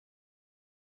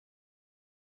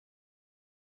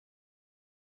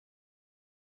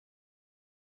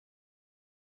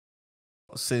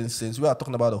since we are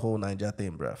talking about the whole Niger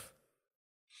thing, bruv,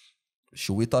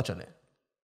 should we touch on it?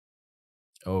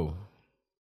 Oh.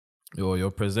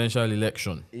 Your presidential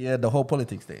election. Yeah, the whole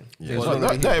politics thing. Yeah.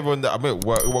 Not even that. I mean,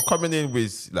 we're coming in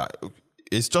with like,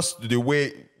 it's just the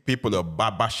way people are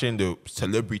bashing the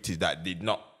celebrities that did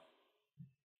not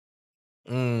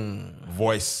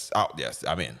voice out there.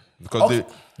 I mean, because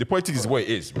the politics is what it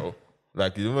is, bro.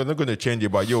 Like, you're not going to change it,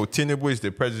 but Tinubu is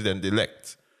the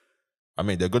president-elect. I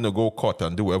mean, they're going to go court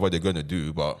and do whatever they're going to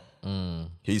do, but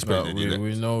he's president-elect.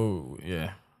 We know,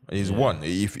 yeah. He's won.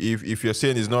 If you're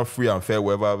saying it's not free and fair,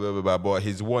 whatever, blah, blah, blah, but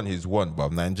he's won.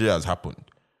 But Nigeria has happened.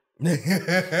 Nigeria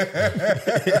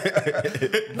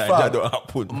don't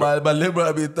happen. My liberal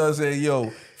habitant say,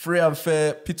 yo, free and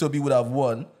fair, P2B would have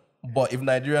won. But if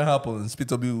Nigeria happens,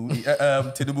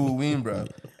 Tinubu will win, bro.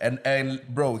 And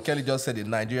bro, Kelly just said it.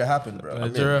 Nigeria happened, bro.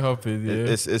 Nigeria happened. Yeah.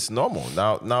 It's normal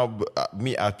now.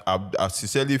 Me, I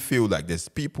sincerely feel like there's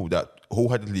people that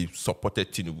wholeheartedly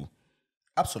supported Tinubu.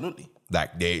 Absolutely.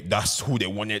 Like that's who they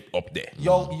wanted up there.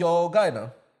 Your guy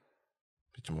now.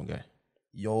 Which one guy?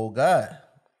 Your guy.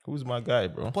 Who's my guy,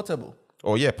 bro? Portable.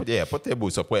 Oh yeah, Portable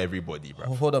support everybody, bro.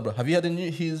 Hold on, bro. Have you heard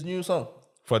his new song?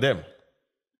 For them.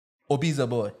 Obiza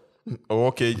Boy. Oh,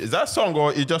 okay. Is that song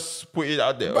or you just put it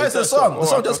out there? But it's a song. The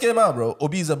song just came out, bro.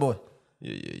 Obiza Boy.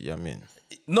 Yeah, I mean.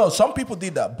 No, some people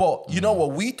did that. But you know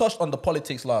what? We touched on the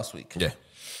politics last week. Yeah.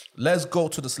 Let's go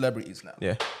to the celebrities now.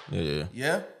 Yeah.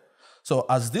 Yeah? So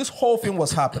as this whole thing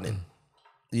was happening,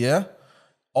 yeah,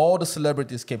 all the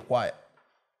celebrities kept quiet.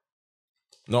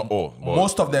 Not all.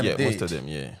 Most of them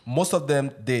did. Most of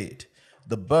them did.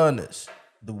 The Burners,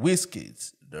 the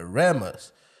Wizkids, the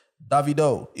Remas,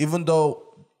 Davido, even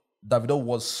though Davido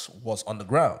was on the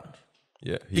ground.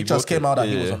 Yeah. Pictures came out that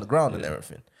he was on the ground and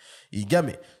everything. You get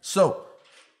me? So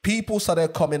people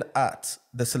started coming at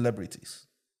the celebrities,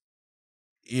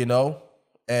 you know,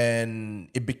 and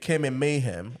it became a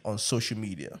mayhem on social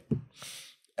media.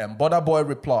 And Burna Boy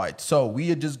replied, so we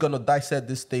are just going to dissect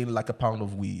this thing like a pound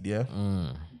of weed, yeah?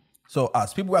 So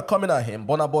as people were coming at him,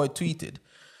 Burna Boy tweeted,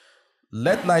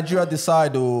 let Nigeria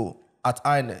decide at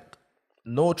INEC,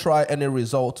 no try any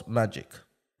result magic.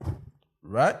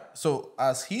 Right? So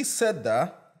as he said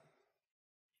that,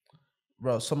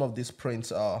 bro, some of these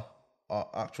prints are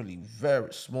actually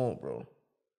very small, bro.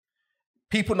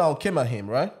 People now came at him,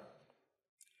 right?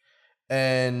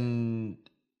 And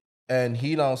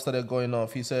he now started going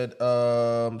off. He said,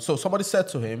 so somebody said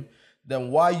to him, then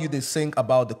why you they sing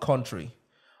about the country?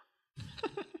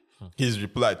 His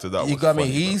reply to that you got me?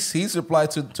 His reply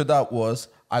to that was,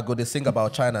 I go to sing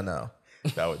about China now.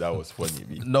 That was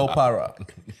funny. No para.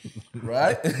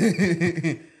 Right?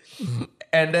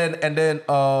 and then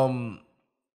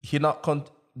he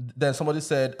not then somebody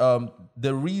said,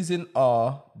 the reason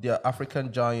are the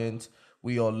African giants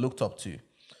we all looked up to.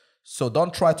 So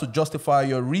don't try to justify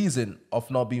your reason of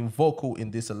not being vocal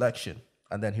in this election.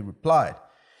 And then he replied,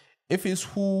 if it's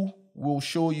who will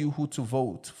show you who to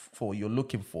vote for you're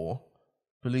looking for,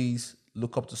 please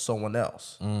look up to someone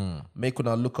else. Make you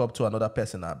not look up to another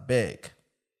person, I beg.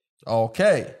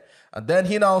 Okay. And then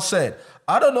he now said,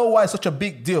 I don't know why it's such a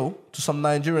big deal to some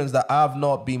Nigerians that I have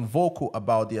not been vocal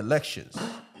about the elections.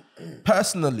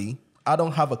 Personally, I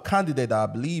don't have a candidate that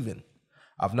I believe in.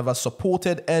 I've never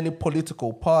supported any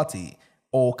political party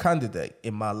or candidate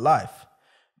in my life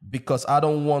because I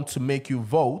don't want to make you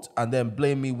vote and then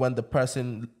blame me when the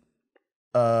person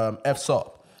F's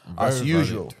up, as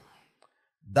usual. Valid.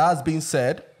 That's being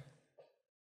said,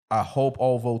 I hope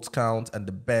all votes count and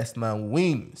the best man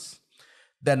wins.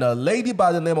 Then a lady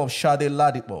by the name of Sade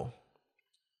Ladipo,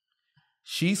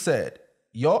 she said,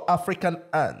 your African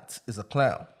aunt is a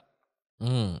clown.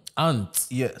 Aunt?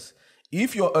 Yes.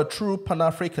 If you're a true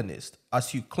Pan-Africanist,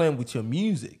 as you claim with your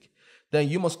music, then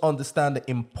you must understand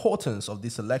the importance of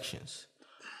these elections.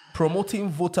 Promoting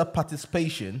voter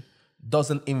participation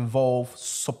doesn't involve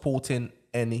supporting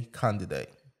any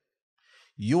candidate.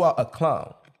 You are a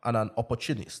clown and an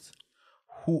opportunist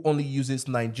who only uses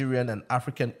Nigerian and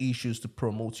African issues to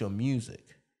promote your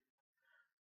music.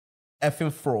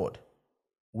 Effing fraud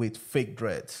with fake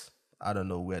dreads. I don't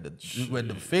know where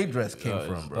the fake dreads came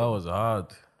from, bro. That was hard.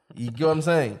 You get what I'm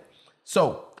saying?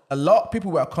 So a lot of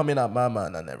people were coming at my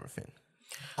man and everything,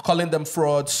 calling them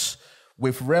frauds.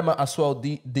 With Rema as well.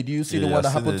 Did you see the one that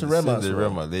happened to Rema as well? The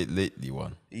Rema lately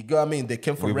one. You get what I mean? They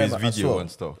came from Rema as well. And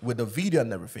stuff. With the video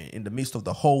and everything in the midst of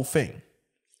the whole thing.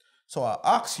 So I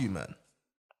ask you, man,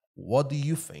 what do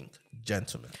you think,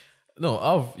 gentlemen?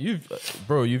 No, you've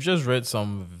just read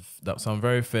some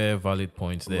very fair, valid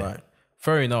points there. Right.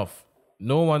 Fair enough.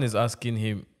 No one is asking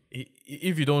him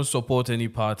if you don't support any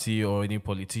party or any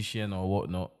politician or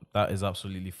whatnot. That is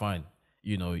absolutely fine.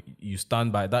 you know, you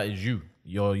stand by. That is you,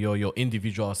 your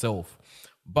individual self.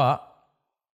 But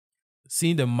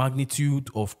seeing the magnitude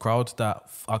of crowds that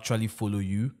actually follow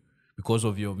you because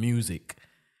of your music,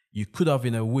 you could have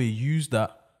in a way used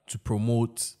that to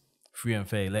promote free and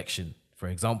fair election, for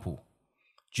example.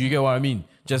 Do you get what I mean?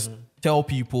 Just tell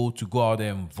people to go out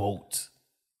there and vote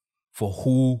for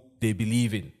who they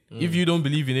believe in. If you don't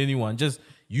believe in anyone, just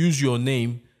use your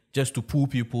name just to pull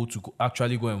people to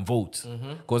actually go and vote.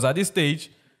 Because at this stage,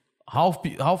 half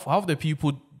the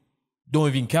people don't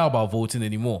even care about voting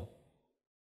anymore.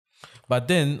 But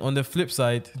then on the flip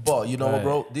side... But you know what,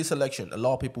 bro? This election, a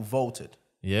lot of people voted.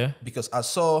 Yeah? Because I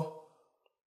saw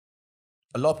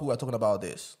a lot of people were talking about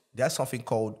this. There's something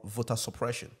called voter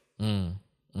suppression.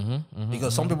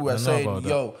 Because some people were saying,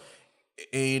 yo,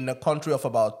 in a country of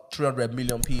about 300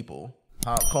 million people,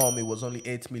 how come it was only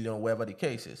 8 million, wherever the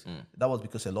case is? That was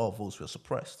because a lot of votes were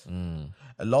suppressed.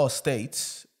 A lot of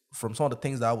states, from some of the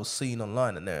things that I was seeing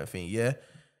online and everything,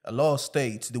 a lot of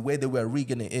states, the way they were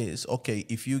rigging it is, okay,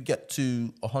 if you get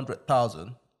to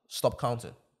 100,000, stop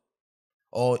counting.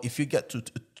 Or if you get to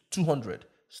 200,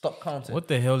 stop counting. What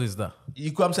the hell is that? You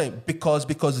know what I'm saying? Because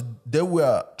they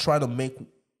were trying to make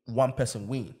one person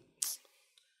win.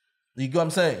 You get what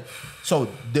I'm saying? So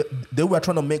they were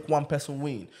trying to make one person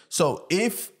win. So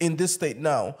if in this state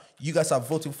now, you guys are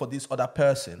voting for this other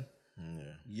person,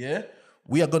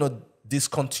 we are going to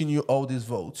discontinue all these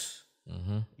votes.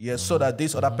 So that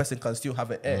this other person can still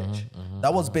have an edge.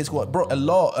 That was basically what, bro, a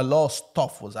lot of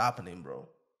stuff was happening, bro.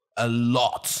 A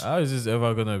lot. How is this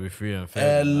ever going to be free and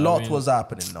fair? A lot was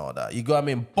happening and all that. You get what I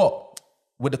mean? But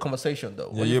with the conversation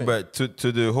though. But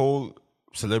to the whole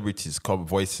celebrities come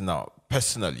voicing out,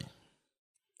 personally,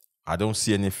 I don't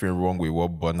see anything wrong with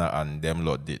what Burna and them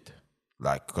lot did.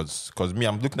 Like, cause me,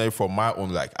 I'm looking at it from my own.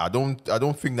 Like, I don't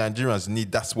think Nigerians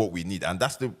need. That's what we need, and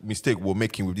that's the mistake we're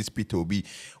making with this P2B.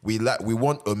 We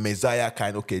want a messiah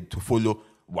kind, to follow.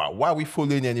 Why are we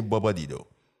following anybody though?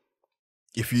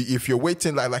 If you're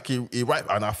waiting right,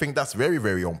 and I think that's very,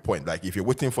 very on point. Like, if you're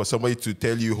waiting for somebody to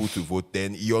tell you who to vote,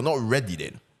 then you're not ready.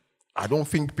 Then I don't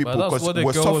think people. But that's what the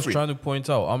girl suffering. was trying to point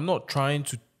out. I'm not trying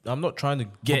to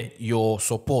get your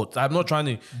support. I'm not trying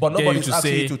to get you to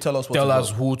say, to tell us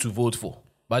who to vote for.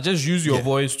 But just use your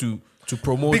voice to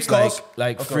promote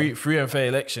free and fair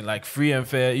election, like free and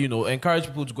fair, encourage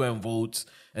people to go and vote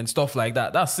and stuff like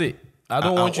that. That's it. I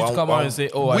don't want you to come out and say,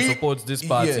 I support this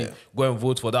party, go and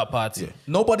vote for that party.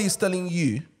 Nobody is telling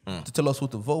you to tell us who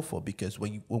to vote for, because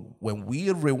when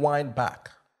we rewind back,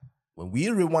 we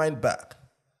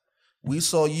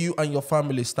saw you and your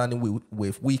family standing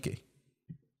with Wizkid.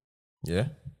 Yeah.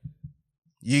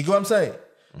 You get what I'm saying?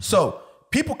 So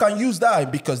people can use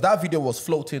that because that video was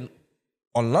floating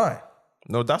online.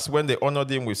 No, that's when they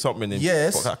honored him with something in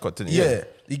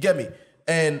you get me?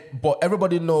 But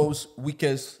everybody knows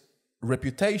Wizkid's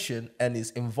reputation and his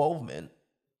involvement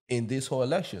in these whole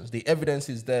elections. The evidence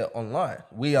is there online.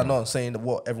 We are not saying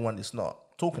what everyone is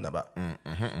not talking about.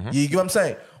 You get what I'm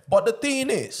saying? But the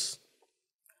thing is,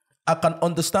 I can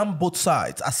understand both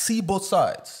sides. I see both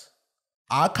sides.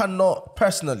 I cannot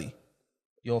personally,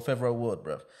 your favorite word,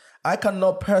 bro. I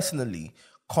cannot personally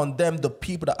condemn the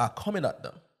people that are coming at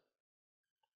them.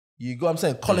 You get what I'm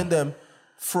saying? Calling them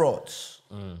frauds.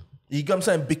 You get what I'm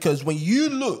saying? Because when you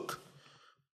look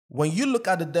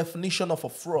at the definition of a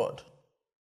fraud,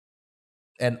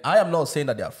 and I am not saying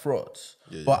that they are frauds,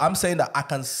 but I'm saying that I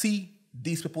can see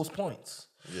these people's points.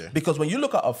 Because when you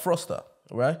look at a fraudster,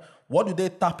 right, what do they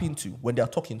tap into when they are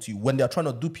talking to you, when they are trying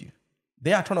to dupe you?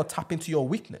 They are trying to tap into your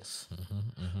weakness.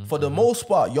 For the most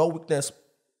part, your weakness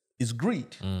is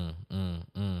greed.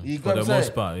 You For the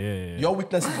most part, Your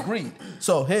weakness is greed.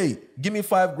 So, hey, give me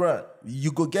 $5,000.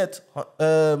 You go get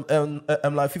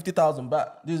like 50,000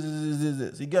 back.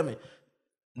 This. You get me?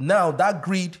 Now that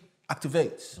greed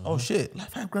activates. Oh shit,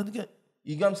 like $5,000 again.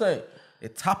 You get what I'm saying? They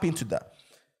tap into that.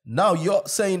 Now you're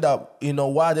saying that,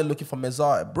 why they're looking for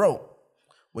Messiah. Bro,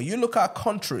 when you look at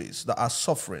countries that are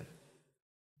suffering,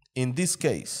 in this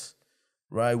case,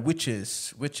 right, which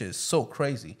is so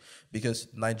crazy, because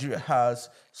Nigeria has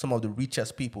some of the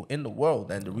richest people in the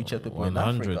world and the richest people in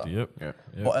Africa. Yep,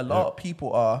 but a lot of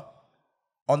people are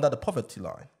under the poverty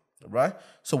line, right?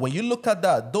 So when you look at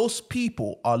that, those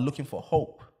people are looking for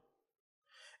hope.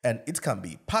 And it can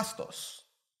be pastors.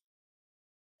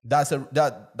 That's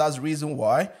the reason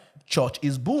why church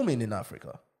is booming in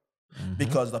Africa.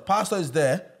 Because the pastor is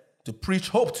there to preach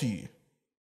hope to you.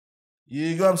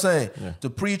 You know what I'm saying? To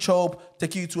preach hope,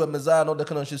 take you to a Messiah and all that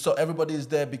kind of shit. So everybody is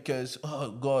there because,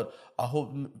 oh God, I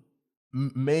hope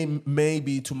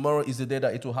maybe tomorrow is the day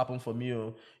that it will happen for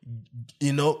you.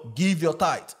 You know, give your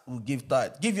tithe. We'll give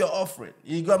tithe. Give your offering.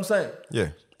 You know what I'm saying? Yeah.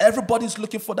 Everybody's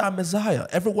looking for that Messiah.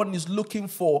 Everyone is looking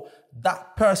for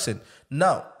that person.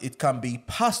 Now, it can be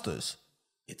pastors.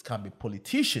 It can be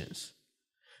politicians,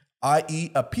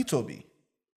 i.e. a P2B.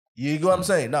 You know what I'm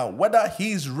saying? Now, whether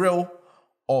he's real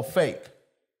or fake,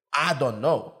 I don't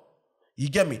know. You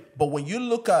get me? But when you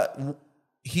look at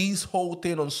his whole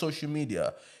thing on social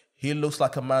media, he looks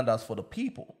like a man that's for the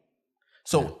people.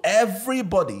 So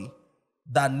everybody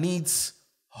that needs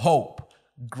hope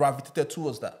gravitated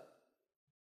towards that.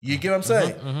 You get what I'm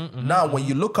saying? Now, when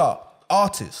you look at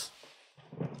artists,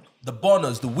 the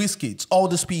Burnas, the Wizkids, all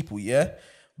these people, yeah?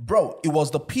 Bro, it was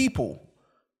the people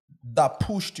that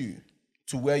pushed you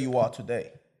to where you are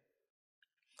today.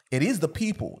 It is the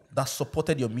people that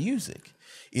supported your music.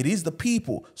 It is the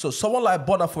people. So someone like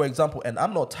Burna, for example, and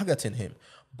I'm not targeting him,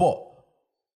 but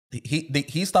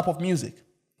his type of music,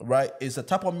 right, is a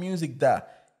type of music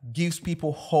that gives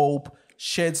people hope,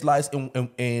 sheds light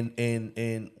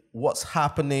in what's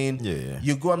happening. Yeah.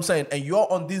 You go what I'm saying? And you're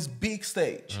on this big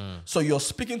stage. So you're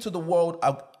speaking to the world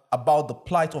about the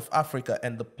plight of Africa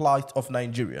and the plight of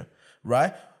Nigeria,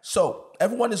 right? So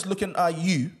everyone is looking at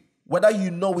you, whether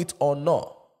you know it or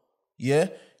not. Yeah?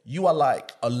 You are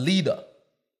like a leader.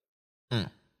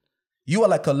 You are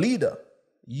like a leader.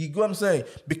 You go what I'm saying?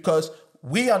 Because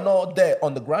we are not there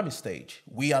on the Grammy stage.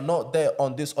 We are not there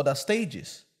on these other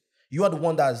stages. You are the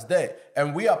one that's there.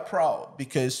 And we are proud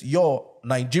because you're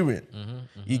Nigerian.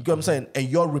 You go what I'm saying? And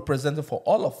you're representing for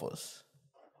all of us.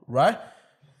 Right?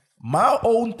 My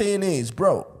own thing is,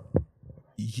 bro,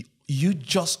 you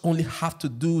just only have to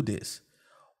do this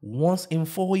once in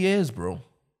 4 years, bro.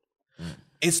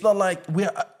 It's not like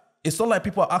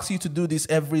people are asking you to do this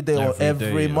every day or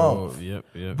every month.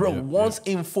 Once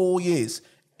in 4 years.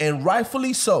 And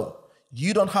rightfully so.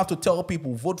 You don't have to tell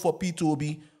people, vote for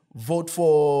P2B, vote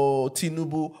for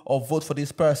Tinubu, or vote for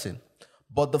this person.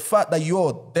 But the fact that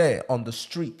you're there on the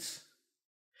streets,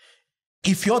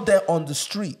 if you're there on the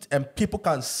street and people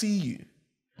can see you,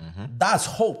 that's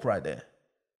hope right there.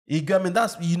 You get me?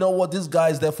 That's, you know what, this guy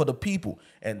is there for the people.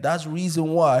 And that's the reason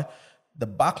why the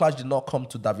backlash did not come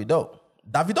to Davido.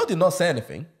 Davido did not say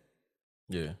anything.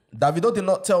 Yeah. Davido did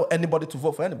not tell anybody to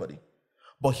vote for anybody.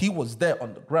 But he was there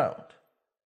on the ground.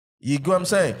 You get what I'm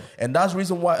saying? And that's the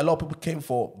reason why a lot of people came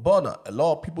for Burna. A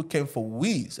lot of people came for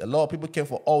Wiz. A lot of people came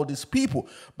for all these people.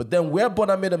 But then where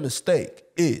Burna made a mistake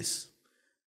is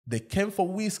they came for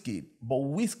Wizkid, but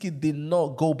Wizkid did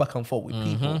not go back and forth with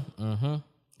people.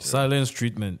 Silence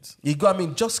treatment. You got, I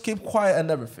mean, just keep quiet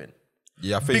and everything.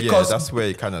 Yeah, I think that's where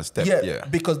it kind of stepped. Yeah,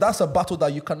 because that's a battle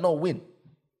that you cannot win.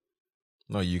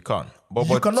 No, you can't. But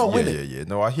you cannot win it. Yeah.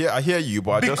 No, I hear you,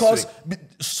 but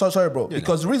sorry, bro. Yeah,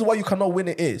 because the reason why you cannot win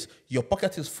it is your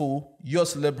pocket is full, you're a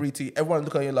celebrity, everyone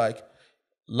look at you like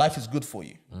life is good for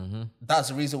you. That's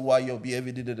the reason why you're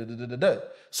behaving.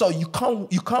 So you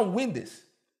can't win this.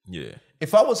 Yeah.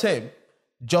 If I was him,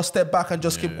 just step back and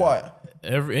just keep quiet.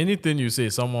 Anything you say,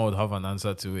 someone would have an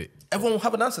answer to it. Everyone will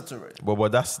have an answer to it.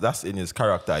 But that's in his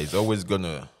character. He's always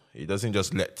gonna. He doesn't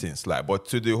just let things slide. But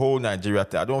to the whole Nigeria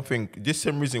thing, I don't think this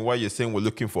same reason why you're saying we're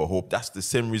looking for hope. That's the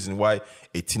same reason why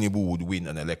a Tinubu would win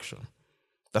an election.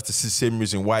 That's the same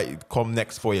reason why it come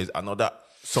next 4 years, another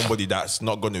somebody that's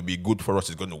not going to be good for us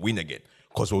is going to win again.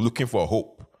 Because we're looking for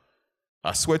hope.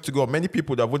 I swear to God, many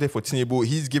people that voted for Tinubu,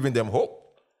 he's giving them hope.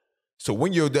 So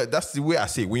when you're there, that's the way I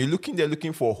say. When you're looking there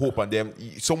looking for hope, and then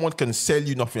someone can sell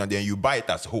you nothing, and then you buy it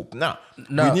as hope. Now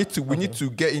we need to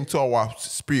get into our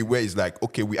spirit where it's like,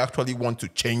 okay, we actually want to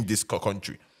change this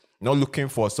country. Not looking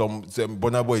for some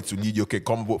Burna Boy to lead you. Okay,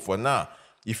 come vote for now.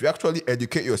 If you actually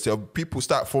educate yourself, people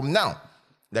start from now.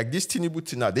 Like this Tinubu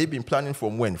thing now, they've been planning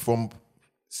from when? From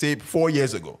say 4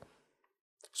 years ago.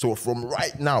 So from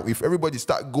right now, if everybody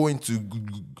start going to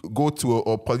go to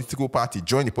a political party,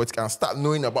 join the politics, and start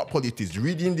knowing about politics,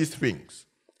 reading these things,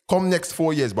 come next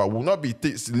 4 years, but will not be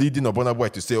leading a Burna Boy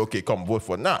to say, okay, come vote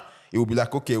for now. It will be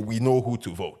like, okay, we know who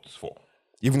to vote for.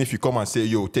 Even if you come and say,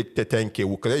 yo, take the 10K,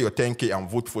 we'll collect your 10K and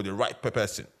vote for the right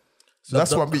person. So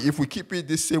that's what if we keep it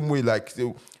the same way, like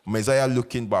Messiah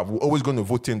looking, but we're always going to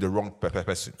vote in the wrong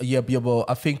person. Yeah, but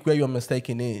I think where you're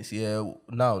mistaken is,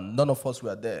 now, none of us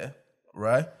were there.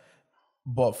 Right?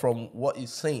 But from what it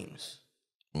seems,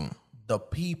 the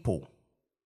people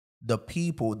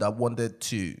that wanted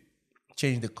to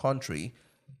change the country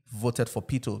voted for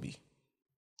P2B.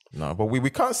 No, but we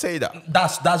can't say that.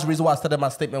 That's the reason why I started my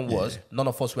statement was none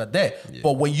of us were there. Yeah.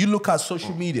 But when you look at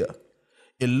social media,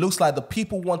 it looks like the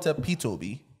people wanted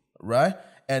P2B, right?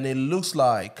 And it looks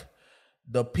like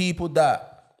the people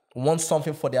that want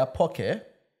something for their pocket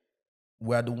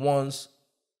were the ones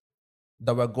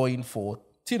that were going for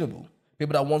Tinubu.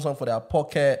 People that want something for their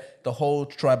pocket, the whole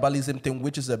tribalism thing,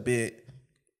 which is a bit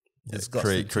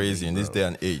disgusting. Crazy in this day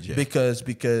and age. Yeah.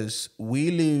 Because we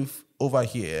live over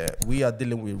here, we are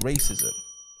dealing with racism.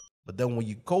 But then when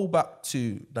you go back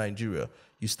to Nigeria,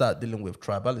 you start dealing with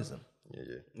tribalism. Yeah.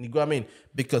 You know what I mean?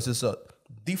 Because it's a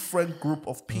different group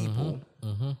of people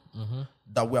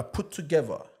that were put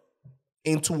together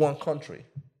into one country.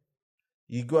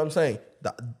 You get what I'm saying?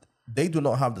 That they do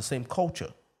not have the same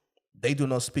culture. They do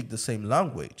not speak the same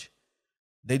language.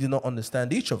 They do not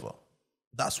understand each other.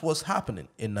 That's what's happening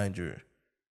in Nigeria.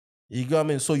 You get what I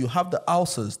mean? So you have the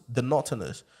Hausas, the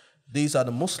Northerners. These are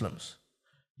the Muslims.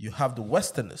 You have the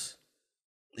Westerners.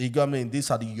 You get what I mean?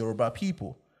 These are the Yoruba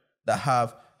people that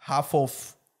have half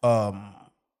of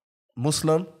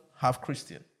Muslim, half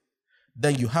Christian.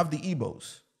 Then you have the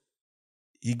Igbos.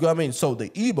 You get what I mean? So the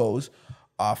Igbos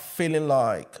are feeling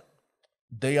like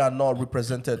they are not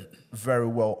represented very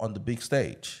well on the big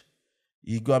stage.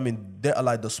 You get what I mean? They are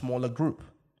like the smaller group.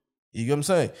 You get what I'm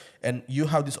saying? And you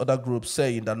have this other group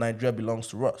saying that Nigeria belongs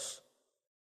to us.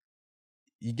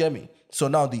 You get me? So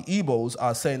now the Igbos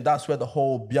are saying that's where the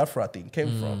whole Biafra thing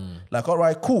came from. Like, all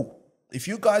right, cool. If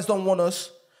you guys don't want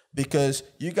us, because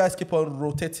you guys keep on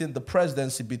rotating the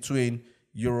presidency between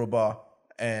Yoruba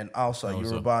and Hausa,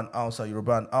 Yoruba and Hausa,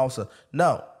 Yoruba and Hausa.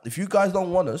 Now, if you guys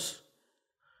don't want us,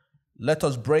 let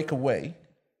us break away,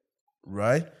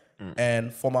 right?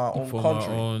 And form our own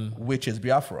country, which is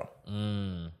Biafra.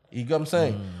 You get what I'm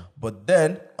saying? But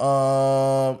then,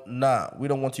 nah, we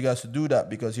don't want you guys to do that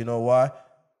because you know why?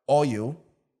 Oil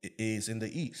is in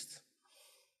the East.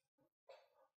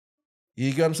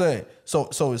 You get what I'm saying?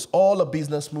 So it's all a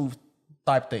business move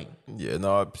type thing. Yeah,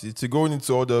 no, to go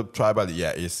into all the tribal,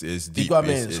 yeah, it's deep. You get what I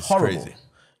mean? It's horrible. Crazy.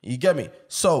 You get me?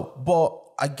 So, but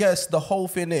I guess the whole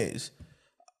thing is,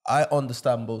 I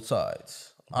understand both sides.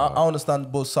 I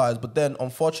understand both sides, but then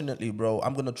unfortunately, bro,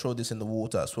 I'm gonna throw this in the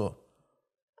water as well.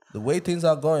 The way things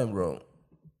are going, bro,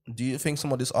 do you think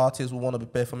some of these artists will want to be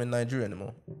performing in Nigeria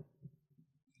anymore?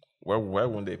 Why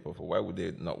wouldn't they perform? Why would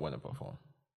they not want to perform?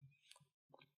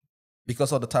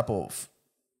 Because of the type of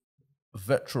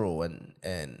vitriol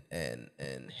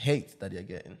and hate that they're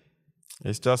getting.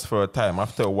 It's just for a time.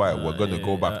 After a while, we're going to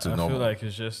go back to normal. I feel like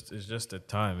it's just a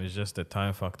time. It's just a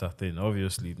time factor thing.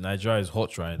 Obviously, Nigeria is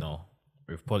hot right now.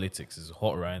 With politics, it's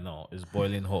hot right now. It's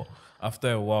boiling hot.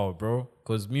 After a while, bro,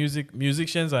 because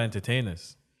musicians are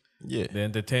entertainers. Yeah, they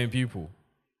entertain people.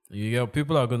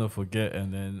 People are gonna forget,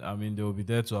 and then they'll be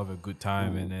there to have a good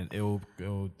time, and then it'll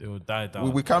die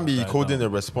down. We can't be holding it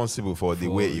responsible for the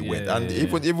way it went, and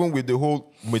even with the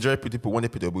whole majority of people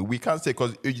wanting people, we can't say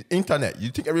because internet.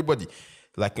 You think everybody,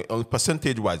 like on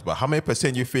percentage wise, but how many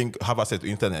percent you think have access to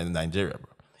internet in Nigeria,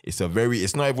 bro?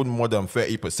 It's not even more than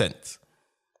 30%.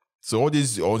 So all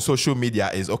this on social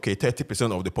media is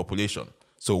 30% of the population.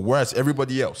 So whereas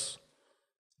everybody else.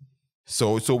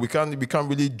 So we can't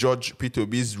really judge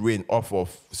P2B's reign off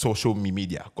of social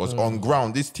media. Because on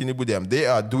ground, this Tinubu they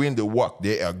are doing the work.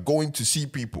 They are going to see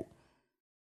people.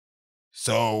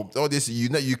 So all this,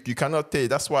 you cannot tell.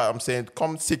 That's why I'm saying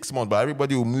come 6 months, but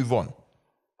everybody will move on.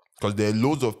 Because there are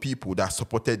loads of people that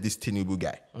supported this Tinubu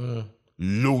guy.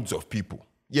 Loads of people.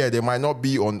 Yeah, they might not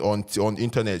be on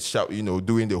internet,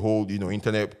 doing the whole,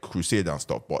 internet crusade and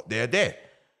stuff, but they're there.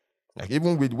 Like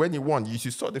even with when he won, you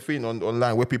saw the thing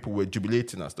online where people were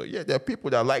jubilating and stuff. Yeah, there are people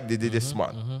that like they did this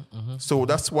smart. So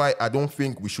that's why I don't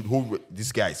think we should hold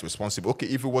these guys responsible. Okay,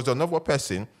 if it was another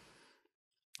person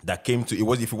that came to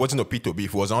if it wasn't a P2B,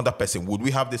 if it was another person, would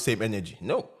we have the same energy?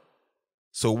 No.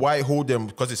 So why hold them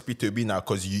because it's P2B now?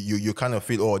 Because you kind of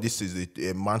feel, this is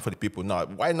a man for the people now.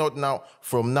 Why not now?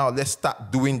 From now, let's start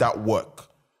doing that work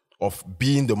of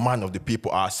being the man of the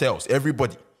people ourselves,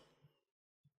 everybody.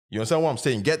 You understand what I'm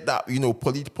saying? Get that,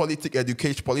 political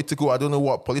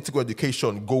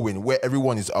education going where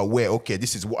everyone is aware, okay,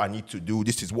 this is what I need to do,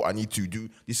 this is what I need to do,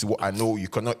 this is what I know, you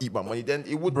cannot eat my money, then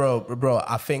it would... Bro,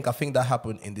 I think that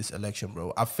happened in this election,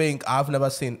 bro. I think I've never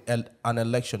seen an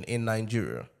election in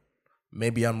Nigeria.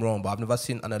 Maybe I'm wrong, but I've never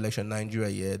seen an election in Nigeria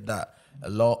yet that a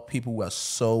lot of people were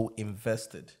so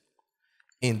invested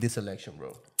in this election,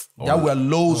 bro. There were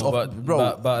loads of like people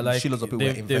were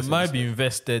invested. They might be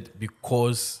invested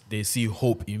because they see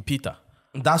hope in Peter.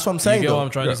 That's what I'm saying. You get what I'm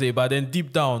trying to say? But then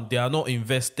deep down, they are not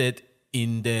invested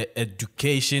in the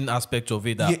education aspect of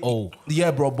it.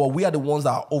 Yeah, bro. But we are the ones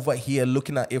that are over here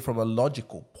looking at it from a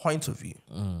logical point of view.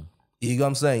 You know what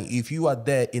I'm saying? If you are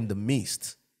there in the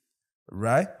midst,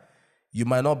 right? You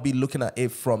might not be looking at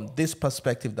it from this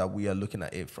perspective that we are looking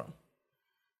at it from.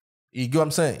 You get what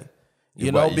I'm saying?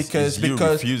 You But know, because you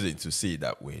refusing to see it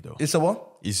that way, though. it's a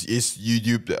what? It's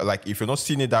you like, if you're not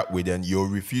seeing it that way, then you're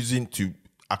refusing to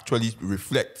actually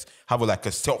reflect, have like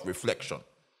a self-reflection.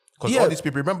 Because all these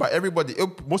people, remember,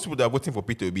 most people that are voting for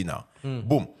Peter Obi now,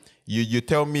 boom, you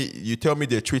tell me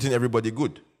they're treating everybody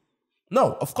good.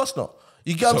 No, of course not.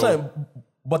 You get what I'm saying?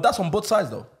 But that's on both sides,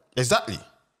 though. Exactly.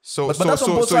 So that's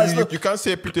on both sides, you can't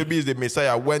say Peter B is the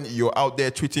Messiah when you're out there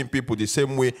treating people the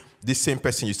same way this same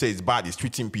person you say is bad is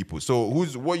treating people. So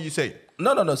what you say?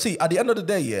 No. See, at the end of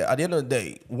the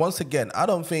day, once again, I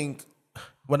don't think,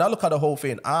 when I look at the whole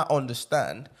thing, I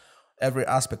understand every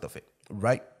aspect of it,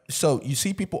 right? So you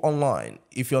see people online,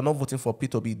 if you're not voting for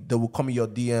Peter B, they will come in your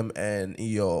DM and in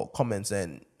your comments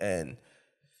and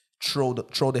throw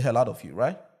the hell out of you,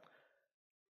 right?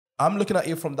 I'm looking at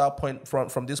it from that point,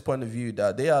 from this point of view,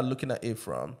 that they are looking at it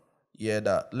from,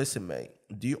 that, listen, mate,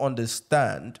 do you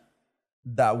understand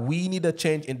that we need a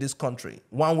change in this country,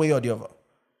 one way or the other?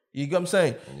 You get what I'm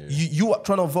saying? Yeah. You are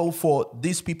trying to vote for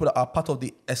these people that are part of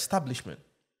the establishment,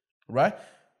 right?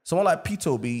 Someone like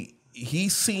Peter B, he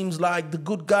seems like the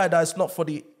good guy that's not for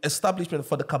the establishment,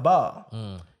 for the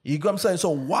cabal. You get what I'm saying?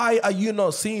 So why are you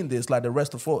not seeing this like the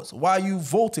rest of us? Why are you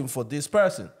voting for this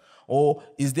person? Or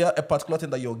is there a particular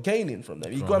thing that you're gaining from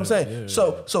them? You get what I'm saying?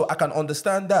 So I can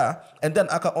understand that. And then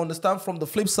I can understand from the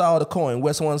flip side of the coin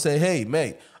where someone say, hey,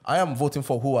 mate, I am voting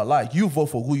for who I like. You vote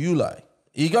for who you like.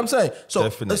 You get what I'm saying?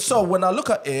 So when I look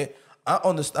at it, I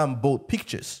understand both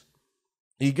pictures.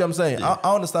 You get what I'm saying? Yeah.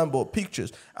 I understand both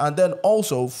pictures. And then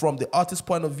also from the artist's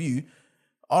point of view,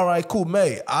 all right, cool,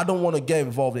 mate, I don't want to get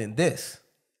involved in this.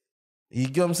 You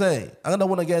get what I'm saying? I don't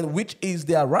want to get, which is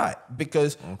their right.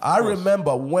 Because I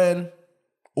remember when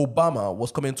Obama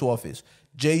was coming to office,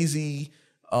 Jay-Z,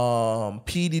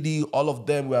 P. Diddy, all of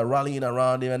them were rallying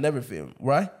around him and everything,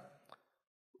 right?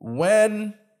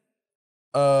 When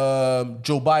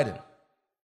Joe Biden,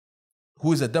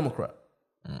 who is a Democrat,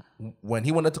 when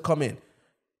he wanted to come in,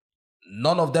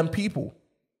 none of them people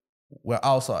were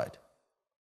outside.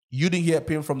 You didn't hear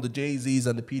him from the Jay-Z's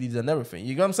and the P. Diddy's and everything.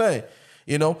 You get what I'm saying?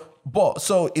 You know, but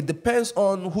so it depends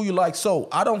on who you like. So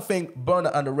I don't think Burna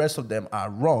and the rest of them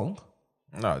are wrong.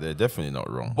 No, they're definitely not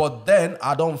wrong. But then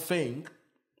I don't think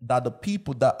that the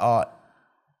people that are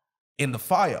in the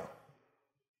fire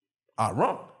are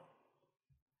wrong.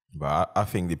 But I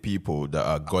think the people that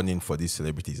are gunning for these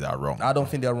celebrities are wrong. I don't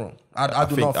think they're wrong. I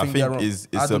do not think they're wrong. It's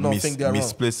a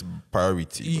misplaced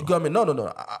priority. You got me? No.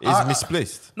 It's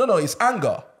misplaced. No, it's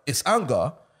anger. It's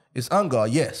anger,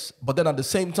 yes. But then at the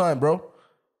same time, bro,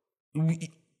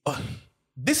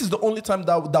 this is the only time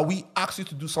that we ask you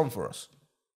to do something for us.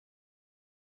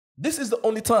 This is the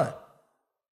only time.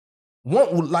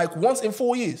 Once in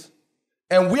 4 years.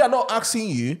 And we are not asking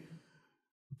you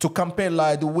to campaign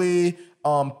like the way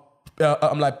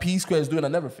like P Square is doing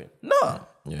and everything. No.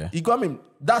 Yeah. You got me?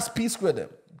 That's P Square them.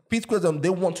 P Square them, they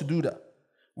want to do that.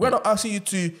 We're not asking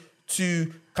you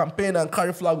to campaign and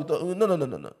carry flag with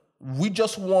no. We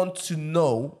just want to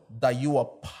know that you are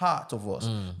part of us.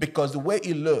 Because the way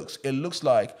it looks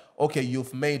like, okay,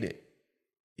 you've made it.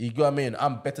 You got what I mean?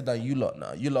 I'm better than you lot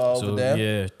now. You lot over there.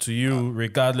 Yeah, to you,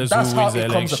 regardless who wins the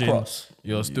election,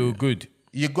 you're still good.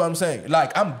 You got what I'm saying?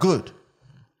 Like, I'm good.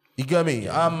 You get me?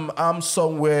 I'm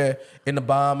somewhere in the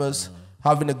Bahamas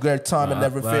having a great time and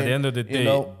everything. But at the end of the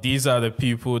day, these are the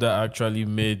people that actually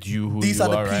made you who you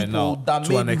are right now. That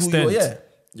to an extent.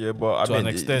 Yeah, but I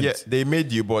mean, yeah, they made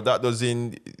you, but that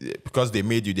doesn't, because they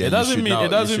made you. It doesn't mean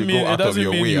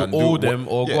you owe them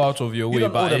or go out of your way.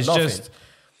 But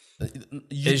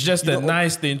it's just a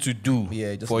nice thing to do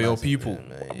for your people.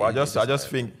 But I just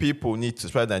think people need to,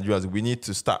 especially Nigerians, we need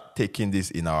to start taking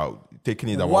it in our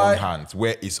own hands,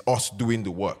 where it's us doing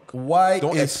the work.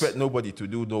 Don't expect nobody to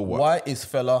do no work. Why is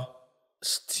fella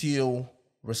still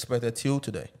respected till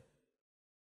today?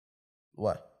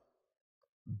 Why?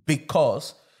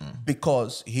 Because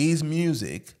his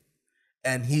music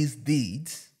and his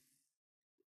deeds,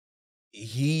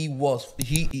 he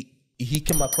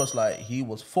came across like he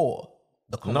was for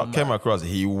the common man. Not came across,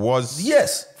 he was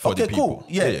for the people. Cool.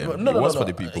 Yeah. No, for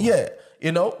the people. Yeah,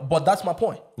 but that's my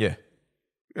point. Yeah.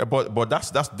 Yeah, but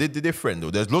that's different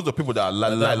though. There's loads of people that are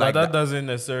like that. Doesn't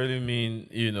necessarily mean,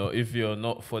 if you're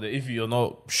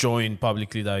not showing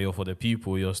publicly that you're for the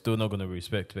people, you're still not going to be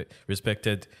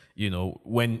respected.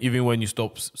 When you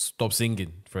stop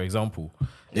singing, for example,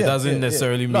 it doesn't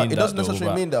necessarily mean that. It doesn't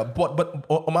necessarily mean that.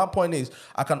 But my point is,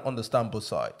 I can understand both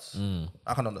sides.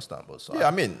 I can understand both sides. Yeah,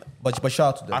 I mean, but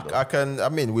shout out to them. I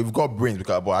mean, we've got brains,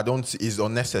 but I don't. It's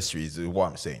unnecessary. Is what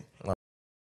I'm saying.